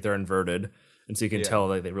now it's like they're inverted, and so you can tell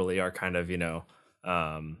like they really are kind of,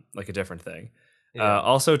 like a different thing. Yeah.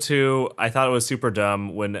 Also, too, I thought it was super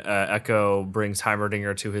dumb when Echo brings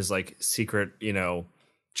Heimerdinger to his like secret,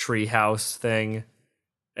 tree house thing,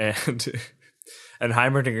 and and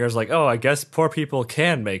Heimerdinger's like, oh, I guess poor people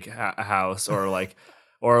can make a house, or like.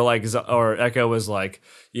 Or Echo was like,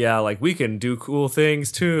 yeah, like we can do cool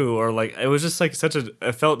things too, or like it was just like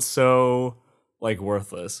it felt so like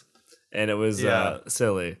worthless, and it was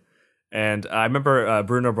silly. And I remember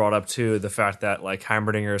Bruno brought up too the fact that like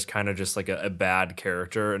Heimerdinger is kind of just like a bad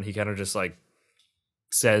character, and he kind of just like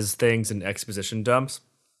says things in exposition dumps.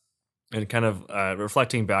 And kind of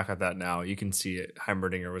reflecting back at that now, you can see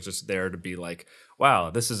Heimerdinger was just there to be like,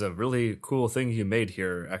 wow, this is a really cool thing you made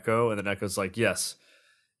here, Echo. And then Echo's like, yes.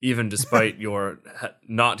 Even despite your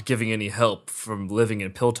not giving any help from living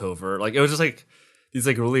in Piltover. Like, it was just like these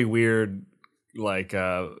like really weird like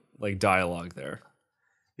dialogue there.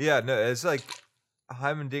 Yeah, no, it's like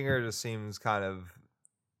Heimerdinger just seems kind of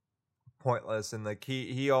pointless, and like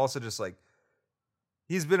he also just like,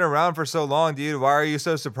 he's been around for so long, dude. Why are you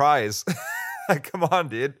so surprised? Like, come on,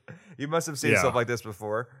 dude. You must have seen stuff like this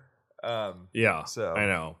before. So I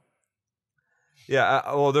know.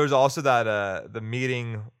 Yeah, well, there's also that the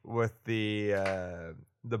meeting with the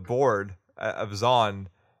board of Zon,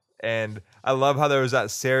 and I love how there was that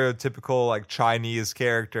stereotypical like Chinese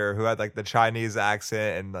character who had like the Chinese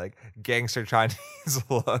accent and like gangster Chinese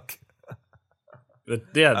look.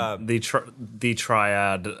 The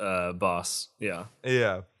triad boss. Yeah,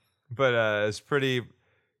 but it's pretty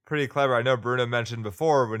clever. I know Bruno mentioned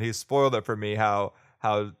before when he spoiled it for me how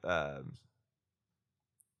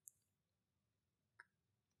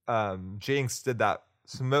Jinx did that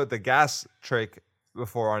smoke the gas trick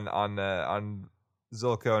before on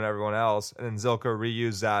Zilko and everyone else, and then Zilko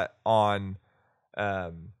reused that on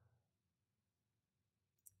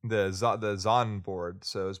the Zon board.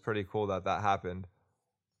 So it was pretty cool that happened.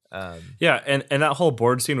 And that whole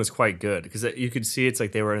board scene was quite good, because you could see it's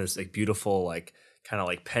like they were in this like beautiful like kind of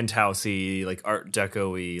like penthousey like Art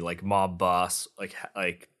Deco-y like mob boss like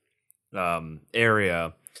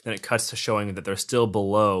area. Then it cuts to showing that they're still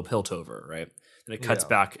below Piltover, right? Then it cuts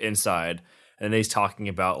back inside, and then he's talking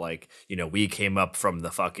about like, we came up from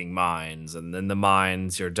the fucking mines, and then the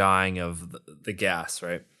mines, you're dying of the gas,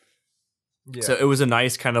 right? Yeah. So it was a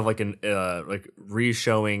nice kind of like like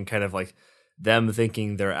re-showing kind of like them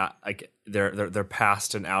thinking they're they're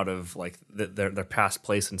past and out of like their past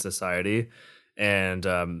place in society, and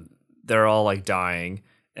they're all like dying,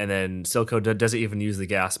 and then Silco doesn't even use the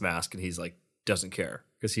gas mask, and he's like doesn't care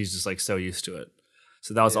because he's just like so used to it.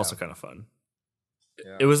 So that was also kind of fun.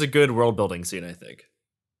 Yeah. It was a good world building scene, I think.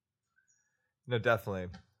 No, definitely.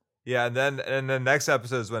 Yeah, and then the next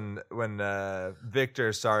episode is when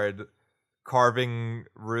Victor started carving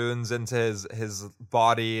runes into his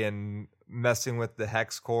body and messing with the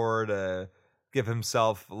hex core to give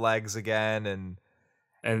himself legs again, and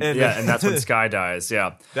that's when Sky dies.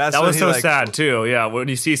 Yeah, that was so sad too. Yeah, when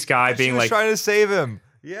you see Sky being like trying to save him.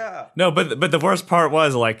 Yeah. No, but the worst part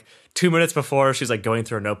was like 2 minutes before she's like going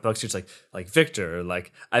through her notebook, she's like Victor,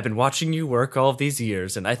 like I've been watching you work all of these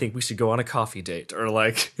years, and I think we should go on a coffee date, or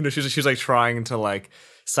like she's like trying to like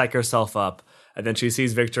psych herself up, and then she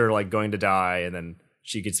sees Victor like going to die, and then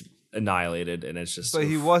she gets annihilated, and it's just. But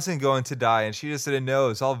he wasn't going to die, and she just didn't know.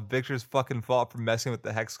 It's all Victor's fucking fault for messing with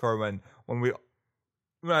the hex core when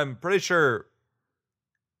I'm pretty sure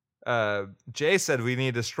Jay said we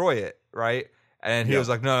need to destroy it, right? And he was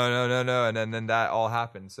like, no, and then that all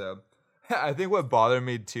happened. So I think what bothered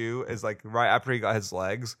me too is like right after he got his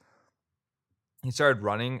legs, he started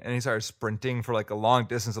running and he started sprinting for like a long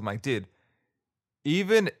distance. I'm like, dude,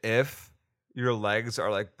 even if your legs are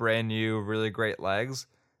like brand new, really great legs,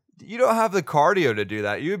 you don't have the cardio to do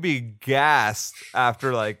that. You would be gassed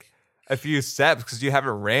after like a few steps because you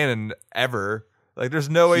haven't ran in ever. Like, there's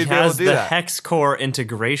no way you'd be able to do that. He has the hex core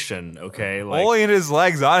integration, okay? Like, only in his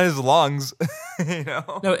legs, not his lungs. You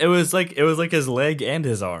know? No, it was like his leg and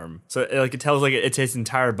his arm. So it tells like it's his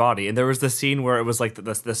entire body. And there was the scene where it was like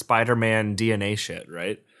the Spider-Man DNA shit,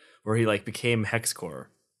 right? Where he like became hex core.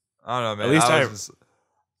 I don't know, man. At least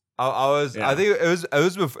I think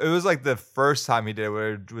it was like the first time he did it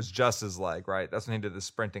where it was just his leg, right? That's when he did the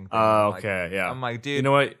sprinting thing. Oh, okay, yeah. I'm like, dude, you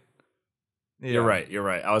know what? Yeah. You're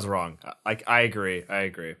right. I was wrong. I agree.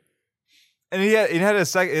 And he had a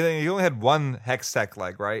second. He only had one hex tech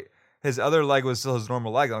leg, right? His other leg was still his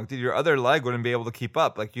normal leg. I'm like, dude, your other leg wouldn't be able to keep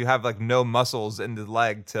up. Like, you have like no muscles in the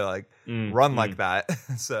leg to like run like that.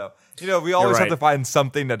 So, you know, we always have to find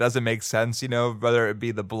something that doesn't make sense. You know, whether it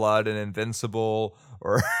be the blood and Invincible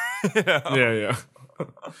or you know.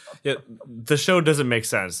 Yeah. The show doesn't make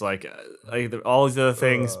sense. Like all these other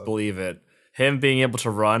things, believe it. Him being able to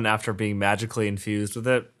run after being magically infused with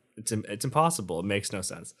it, it's impossible. It makes no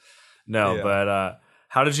sense. No, but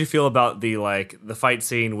how did you feel about the fight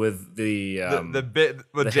scene with the bit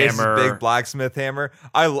with the Jason's hammer. big blacksmith hammer?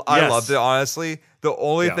 I loved it, honestly. The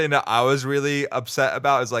only thing that I was really upset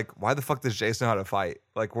about is like, why the fuck does Jason know how to fight?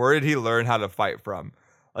 Like, where did he learn how to fight from?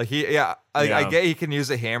 Like I get he can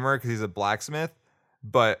use a hammer because he's a blacksmith,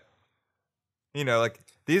 but you know, like,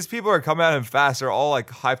 these people are coming at him fast. They're all like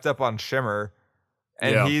hyped up on Shimmer,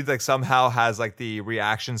 and he like somehow has like the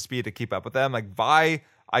reaction speed to keep up with them. Like Vi,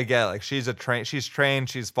 I get like she's trained,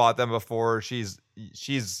 she's fought them before. She's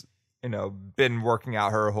you know been working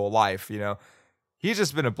out her whole life. You know, he's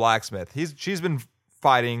just been a blacksmith. She's been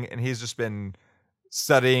fighting, and he's just been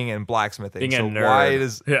studying and blacksmithing. Being so a nerd. why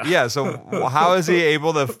is so how is he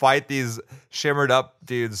able to fight these shimmered up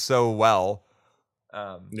dudes so well?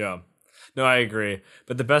 No, I agree.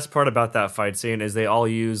 But the best part about that fight scene is they all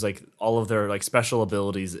use like all of their like special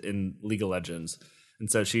abilities in League of Legends. And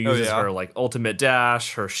so she uses her like ultimate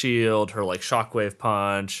dash, her shield, her like shockwave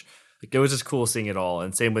punch. Like, it was just cool seeing it all.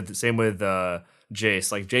 And same with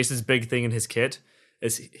Jace. Like, Jace's big thing in his kit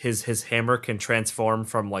is his hammer can transform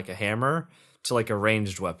from like a hammer to like a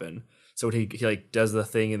ranged weapon. So when he like does the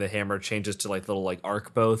thing and the hammer changes to like little like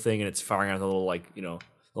arc bow thing and it's firing out the little like, you know,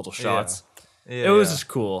 little shots. It was just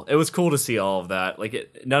cool. It was cool to see all of that.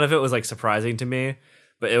 Like, none of it was like surprising to me,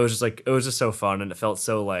 but it was just so fun, and it felt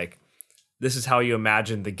so like this is how you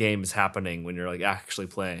imagine the game is happening when you're like actually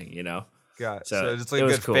playing, you know? Got it. So it's like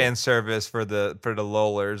good fan service for the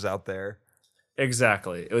lolers out there.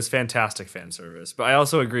 Exactly. It was fantastic fan service. But I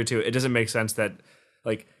also agree too, it doesn't make sense that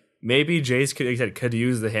like maybe Jace could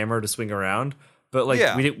use the hammer to swing around, but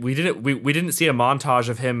like we didn't see a montage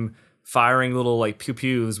of him firing little like pew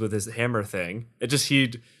pews with his hammer thing. It just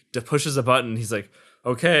he pushes a button. He's like,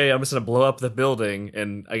 okay, I'm just gonna blow up the building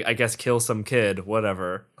and I guess kill some kid,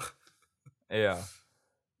 whatever. Yeah,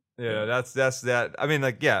 that's that. I mean,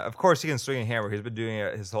 like, yeah, of course he can swing a hammer. He's been doing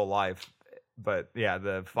it his whole life. But yeah,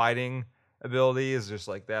 the fighting ability is just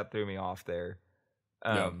like that threw me off there.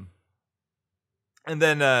 And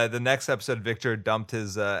then the next episode, Victor dumped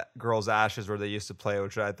his girl's ashes where they used to play,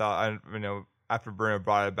 which I thought, after Bruno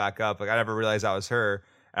brought it back up, like, I never realized that was her,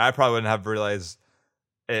 and I probably wouldn't have realized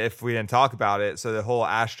if we didn't talk about it. So the whole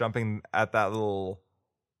Ash jumping at that little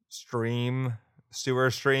sewer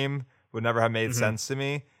stream would never have made sense to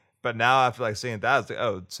me. But now after like seeing that, it's like,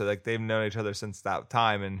 oh, so like they've known each other since that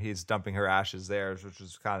time, and he's dumping her ashes there, which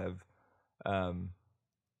was kind of,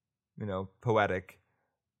 poetic.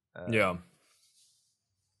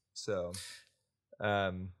 So,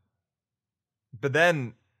 but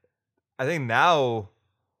then I think now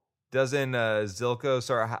doesn't Zilko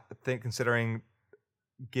start considering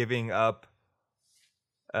giving up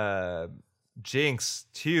Jinx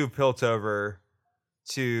to Piltover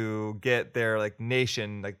to get their like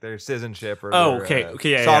nation, like their citizenship or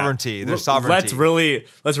sovereignty. Their sovereignty.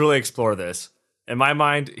 Let's really explore this. In my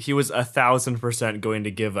mind, he was 1,000% going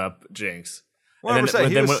to give up Jinx. 100%.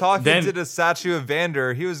 He was talking to the statue of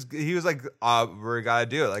Vander. He was like, "We gotta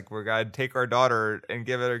do it. Like, we gotta take our daughter and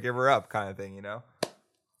give her up," kind of thing, you know.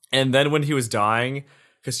 And then when he was dying,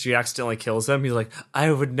 because she accidentally kills him, he's like,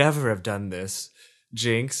 "I would never have done this,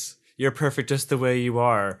 Jinx." you're perfect just the way you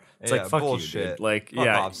are. It's like, fuck bullshit. you, dude. Like, Fuck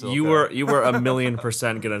yeah, off, you Silco. were a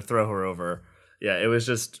 1,000,000% gonna throw her over. Yeah, it was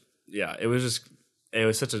such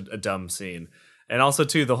a dumb scene. And also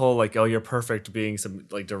too, the whole like, oh, you're perfect being some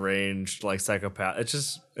like deranged like psychopath. It's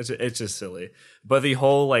just silly. But the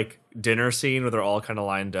whole like dinner scene where they're all kind of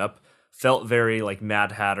lined up felt very like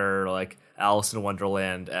Mad Hatter, like Alice in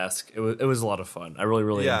Wonderland esque. It was a lot of fun. I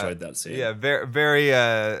really enjoyed that scene. Yeah, very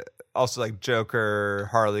also like Joker,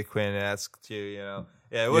 Harley Quinn esque too. You know,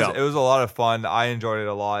 yeah, it was a lot of fun. I enjoyed it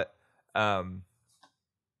a lot. And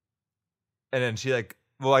then she like.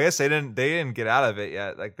 Well, I guess they didn't get out of it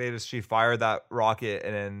yet. Like she fired that rocket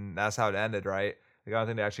and then that's how it ended, right? Like, I don't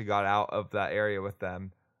think they actually got out of that area with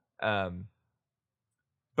them. But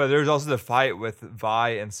there's also the fight with Vi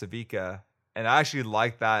and Savika, and I actually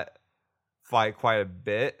liked that fight quite a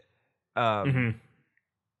bit. I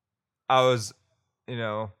was,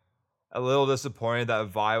 a little disappointed that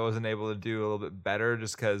Vi wasn't able to do a little bit better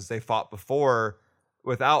just because they fought before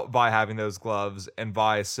without Vi having those gloves, and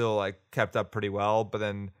Vi still like kept up pretty well, but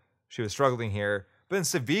then she was struggling here. But then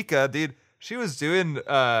Savika, dude, she was doing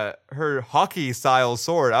her hockey style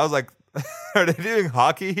sword. I was like, are they doing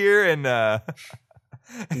hockey here in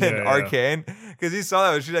Arcane? Because you saw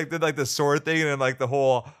that when she like did like the sword thing, and then like the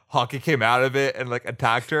whole hockey came out of it and like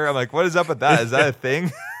attacked her. I'm like, what is up with that? Is that a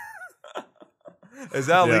thing? Is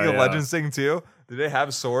that a League of Legends thing too? Do they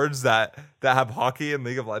have swords that have hockey in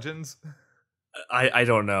League of Legends? I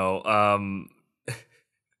don't know.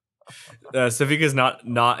 Savika's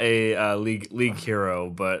not a league hero,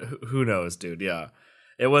 but who knows, dude? Yeah,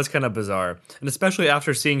 it was kind of bizarre, and especially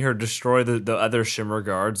after seeing her destroy the other Shimmer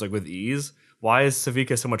guards like with ease. Why is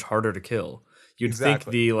Savika so much harder to kill? You'd think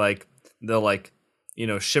the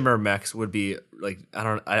Shimmer mechs would be like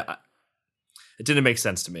it didn't make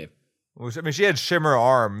sense to me. Which, I mean, she had Shimmer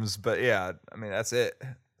arms, but yeah, I mean that's it.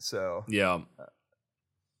 So yeah.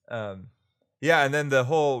 Yeah, and then the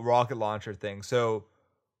whole rocket launcher thing. So,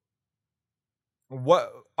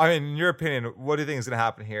 in your opinion, what do you think is going to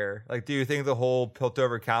happen here? Like, do you think the whole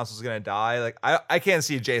Piltover Council is going to die? Like, I can't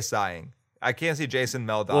see Jace dying. I can't see Jason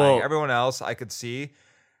Mel dying. Well, everyone else I could see.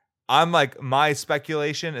 I'm like, my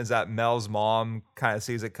speculation is that Mel's mom kind of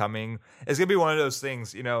sees it coming. It's going to be one of those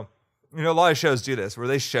things, a lot of shows do this, where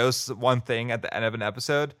they show one thing at the end of an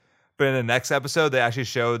episode, but in the next episode, they actually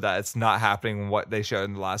show that it's not happening what they showed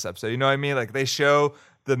in the last episode. You know what I mean? Like, they show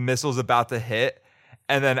the missiles about to hit,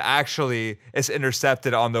 and then actually it's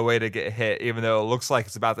intercepted on the way to get hit, even though it looks like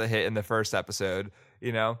it's about to hit in the first episode.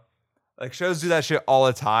 Like, shows do that shit all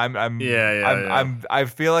the time. I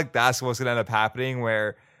feel like that's what's gonna end up happening,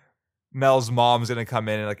 where Mel's mom's gonna come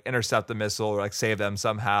in and like intercept the missile or like save them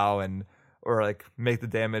somehow, or like make the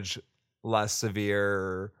damage less severe,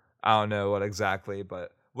 or I don't know what exactly,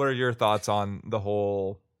 but. What are your thoughts on the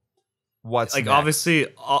whole what's like next?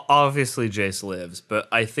 obviously Jace lives, but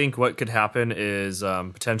I think what could happen is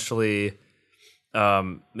potentially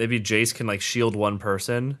maybe Jace can like shield one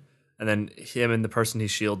person, and then him and the person he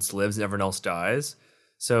shields lives and everyone else dies.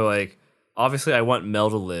 So like obviously I want Mel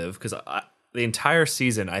to live, because the entire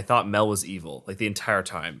season I thought Mel was evil, like the entire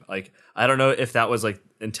time. Like I don't know if that was like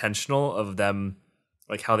intentional of them,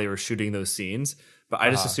 like how they were shooting those scenes. But I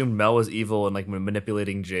just assumed Mel was evil and like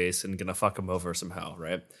manipulating Jace and gonna fuck him over somehow,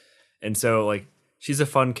 right? And so like she's a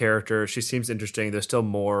fun character. She seems interesting. There's still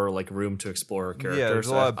more like room to explore her character. Yeah, there's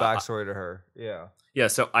a lot of backstory to her. Yeah. Yeah,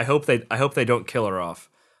 so I hope they don't kill her off.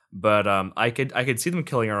 But I could see them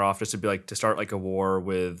killing her off just to be like to start like a war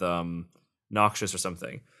with Noxious or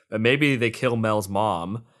something. But maybe they kill Mel's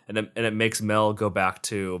mom and it makes Mel go back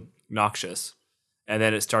to Noxious, and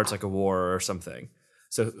then it starts like a war or something.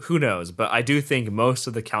 So who knows? But I do think most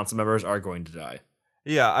of the council members are going to die.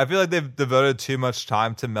 Yeah, I feel like they've devoted too much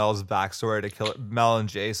time to Mel's backstory to kill Mel and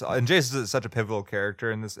Jace. And Jace is such a pivotal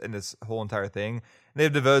character in this whole entire thing. And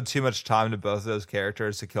they've devoted too much time to both of those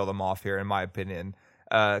characters to kill them off here, in my opinion.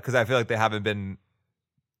 Because I feel like they haven't been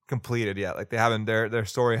completed yet. Like they haven't, their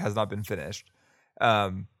story has not been finished.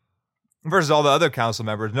 Versus all the other council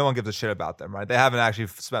members, no one gives a shit about them, right? They haven't actually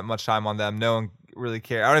spent much time on them. No one really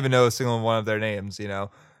cares. I don't even know a single one of their names,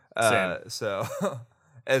 So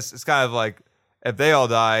it's kind of like, if they all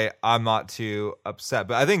die, I'm not too upset.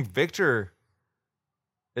 But I think Victor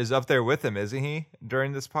is up there with him, isn't he,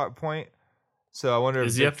 during this point? So I wonder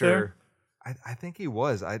if Victor. I think he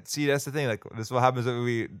was. I see. That's the thing. Like, this is what happens when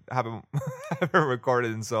we haven't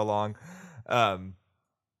recorded in so long.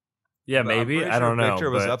 Yeah, maybe. I don't know. Victor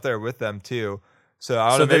was up there with them too. So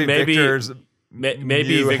I don't know. Maybe Victor's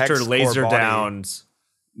maybe Victor laser downs.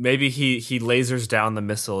 Maybe he lasers down the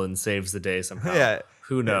missile and saves the day somehow. Yeah.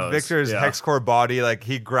 Who knows? Victor's hex core body, like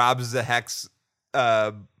he grabs the hex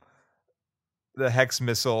the hex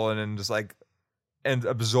missile and then just like and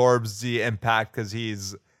absorbs the impact because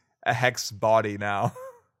he's a hex body now.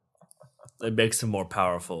 It makes him more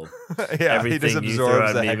powerful. Yeah, Everything he just you throw absorbs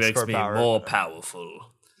at the me hex makes core me power. more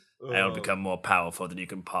powerful. I'll become more powerful than you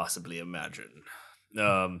can possibly imagine.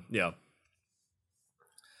 Yeah.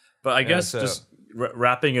 But I guess so- just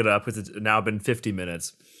wrapping it up, because it's now been 50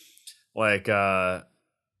 minutes. Like, now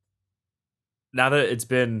that it's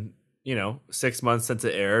been, 6 months since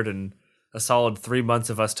it aired and a solid 3 months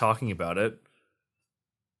of us talking about it,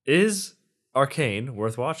 is Arcane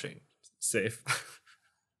worth watching? Safe.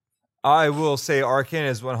 I will say Arcane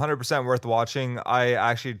is 100% worth watching. I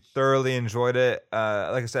actually thoroughly enjoyed it.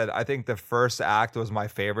 Like I said, I think the first act was my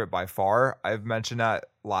favorite by far. I've mentioned that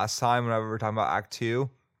last time whenever we were talking about Act 2.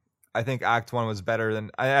 I think Act 1 was better than...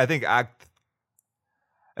 I think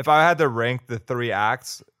if I had to rank the 3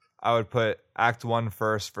 acts, I would put Act 1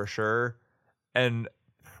 first for sure. And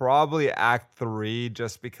probably Act 3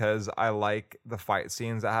 just because I like the fight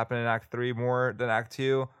scenes that happen in Act 3 more than Act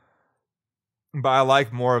 2. But I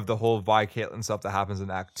like more of the whole Vi Caitlyn stuff that happens in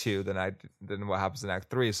Act 2 than what happens in Act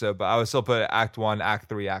 3. So, but I would still put Act 1, Act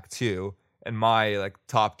 3, Act 2 in my like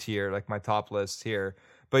top tier, like my top list here.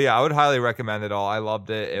 But yeah, I would highly recommend it all. I loved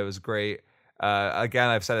it. It was great. Again,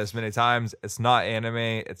 I've said this many times. It's not anime.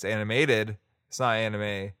 It's animated. It's not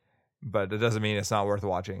anime, but it doesn't mean it's not worth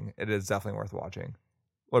watching. It is definitely worth watching.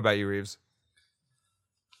 What about you, Reeves?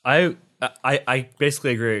 I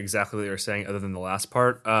basically agree exactly what you're saying, other than the last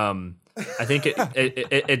part. I think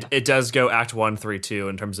it does go Act 1, 3, 2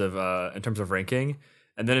 in terms of ranking,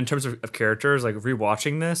 and then in terms of characters, like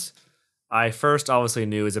rewatching this, I first obviously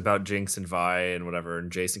knew it was about Jinx and Vi and whatever, and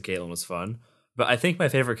Jace and Caitlyn was fun, but I think my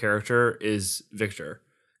favorite character is Victor,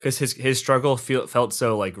 because his struggle felt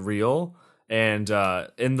so like real, and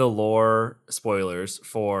in the lore, spoilers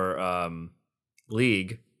for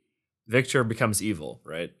League, Victor becomes evil,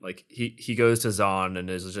 right? Like he goes to Zaun and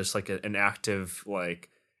is just like an active like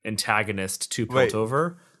antagonist to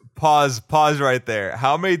Piltover. Pause right there.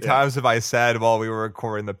 How many times have I said while we were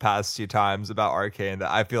recording the past few times about Arcane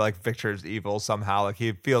that I feel like Victor's evil somehow? Like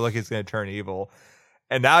he feels like he's going to turn evil.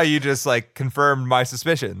 And now you just like confirmed my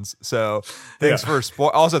suspicions. So thanks for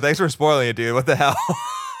thanks for spoiling it, dude. What the hell?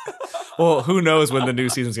 Well, who knows when the new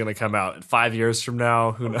season's going to come out? 5 years from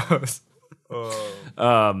now, who knows?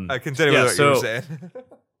 I continue with what you were saying.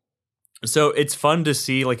 So it's fun to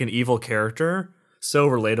see like an evil character, so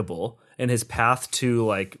relatable, and his path to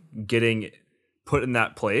like getting put in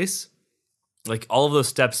that place. Like all of those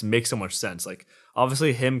steps make so much sense. Like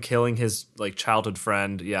obviously him killing his like childhood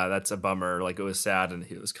friend, yeah, that's a bummer. Like it was sad and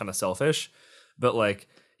he was kind of selfish. But like,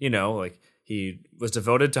 like he was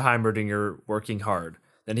devoted to Heimerdinger, working hard.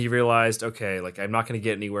 Then he realized, okay, like I'm not going to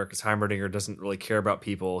get anywhere because Heimerdinger doesn't really care about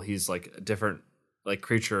people. He's like a different like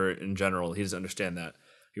creature in general. He doesn't understand that.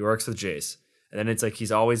 He works with Jace. And then it's like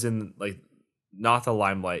he's always in like not the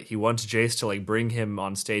limelight. He wants Jace to like bring him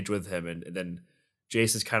on stage with him, and then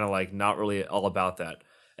Jace is kind of like not really all about that.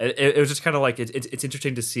 And it was just kind of like it's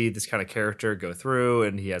interesting to see this kind of character go through,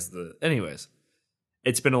 and he has anyways.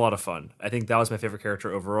 It's been a lot of fun. I think that was my favorite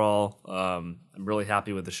character overall. I'm really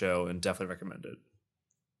happy with the show and definitely recommend it.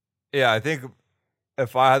 Yeah, I think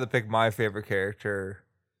if I had to pick my favorite character,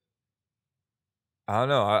 I don't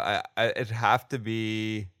know. It'd have to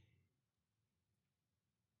be...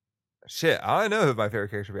 Shit, I don't know who my favorite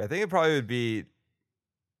character would be. I think it probably would be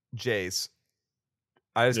Jace.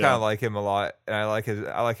 I just kind of like him a lot, and I like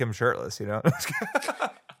him shirtless,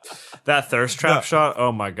 That thirst trap shot,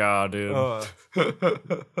 oh my god, dude.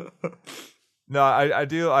 No, I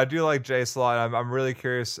do like Jace a lot. I'm really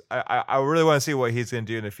curious. I really want to see what he's going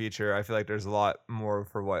to do in the future. I feel like there's a lot more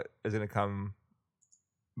for what is going to come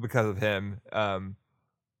because of him.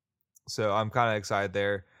 So I'm kind of excited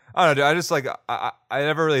there. I don't know, dude. I just like I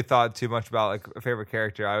never really thought too much about like a favorite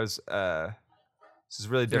character. I was this is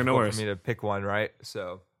really difficult for me to pick one, right?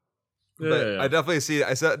 So, I definitely see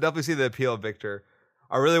the appeal of Victor.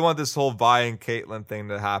 I really want this whole Vi and Caitlyn thing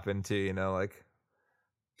to happen too. Like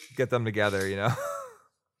get them together.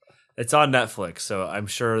 It's on Netflix, so I'm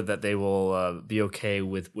sure that they will be okay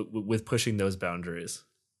with pushing those boundaries.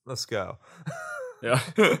 Let's go. Yeah.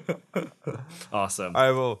 Awesome. All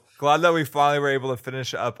right, well, glad that we finally were able to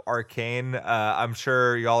finish up Arcane. I'm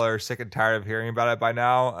sure y'all are sick and tired of hearing about it by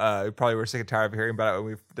now. We probably were sick and tired of hearing about it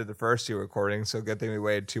when we did the first 2 recordings, so good thing we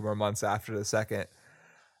waited 2 more months after the second.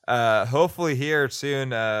 Hopefully here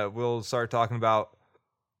soon we'll start talking about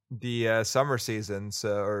the summer season,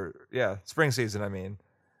 spring season, I mean.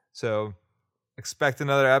 So expect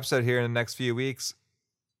another episode here in the next few weeks.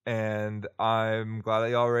 And I'm glad that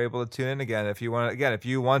y'all were able to tune in again. If you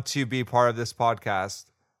want to be part of this podcast,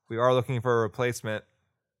 we are looking for a replacement.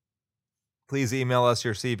 Please email us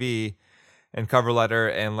your CV and cover letter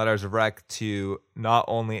and letters of rec to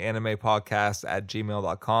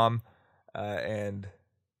notonlyanimePodcast@gmail.com. And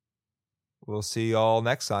we'll see y'all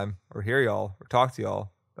next time, or hear y'all, or talk to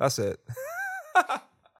y'all. That's it.